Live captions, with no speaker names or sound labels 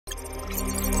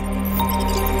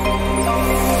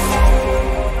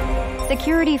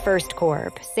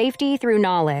SecurityFirstCorp. Safety through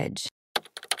knowledge.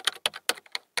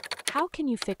 How can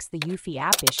you fix the Eufy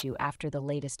app issue after the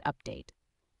latest update?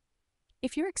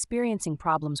 If you're experiencing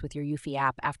problems with your Eufy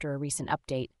app after a recent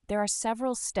update, there are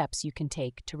several steps you can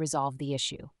take to resolve the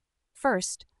issue.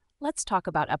 First, let's talk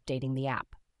about updating the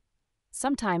app.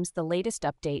 Sometimes the latest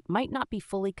update might not be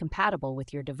fully compatible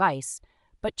with your device,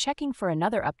 but checking for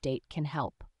another update can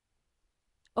help.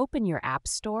 Open your App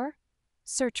Store,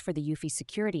 search for the Eufy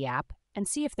Security app, and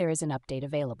see if there is an update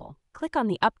available. Click on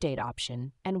the Update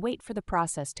option and wait for the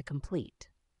process to complete.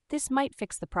 This might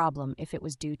fix the problem if it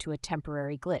was due to a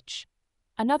temporary glitch.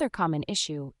 Another common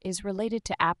issue is related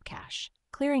to app cache.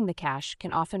 Clearing the cache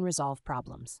can often resolve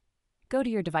problems. Go to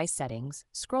your device settings,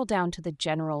 scroll down to the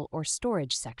General or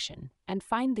Storage section, and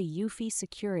find the Eufy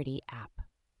Security app.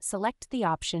 Select the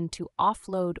option to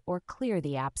offload or clear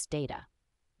the app's data.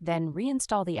 Then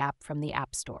reinstall the app from the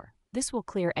App Store. This will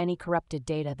clear any corrupted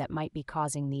data that might be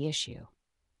causing the issue.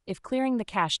 If clearing the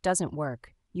cache doesn't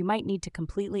work, you might need to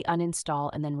completely uninstall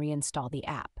and then reinstall the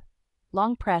app.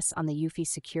 Long press on the Eufy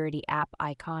Security app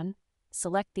icon,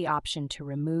 select the option to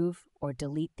remove or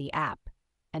delete the app,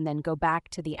 and then go back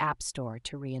to the App Store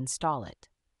to reinstall it.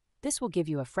 This will give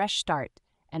you a fresh start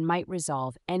and might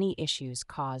resolve any issues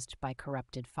caused by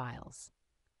corrupted files.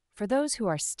 For those who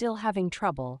are still having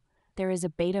trouble, there is a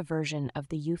beta version of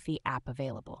the Eufy app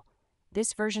available.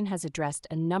 This version has addressed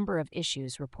a number of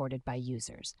issues reported by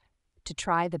users. To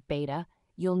try the beta,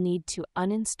 you'll need to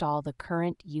uninstall the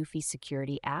current Eufy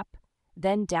Security app,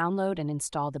 then download and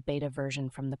install the beta version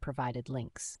from the provided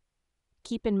links.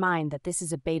 Keep in mind that this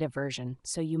is a beta version,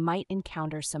 so you might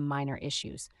encounter some minor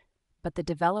issues, but the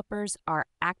developers are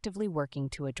actively working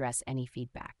to address any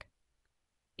feedback.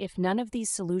 If none of these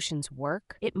solutions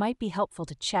work, it might be helpful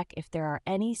to check if there are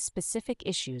any specific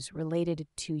issues related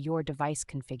to your device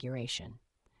configuration.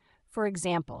 For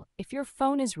example, if your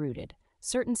phone is rooted,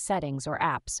 certain settings or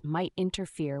apps might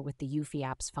interfere with the Eufy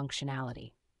app's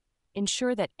functionality.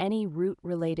 Ensure that any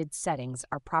root-related settings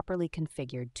are properly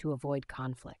configured to avoid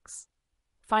conflicts.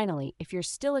 Finally, if you're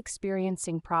still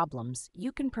experiencing problems,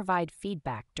 you can provide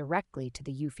feedback directly to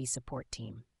the Eufy support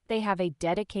team. They have a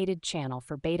dedicated channel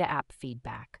for beta app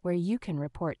feedback where you can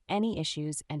report any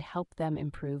issues and help them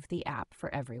improve the app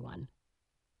for everyone.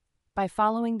 By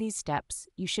following these steps,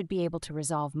 you should be able to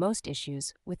resolve most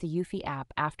issues with the Eufy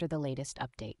app after the latest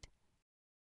update.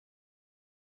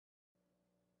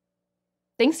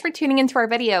 Thanks for tuning into our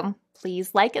video.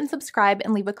 Please like and subscribe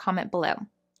and leave a comment below.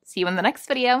 See you in the next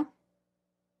video.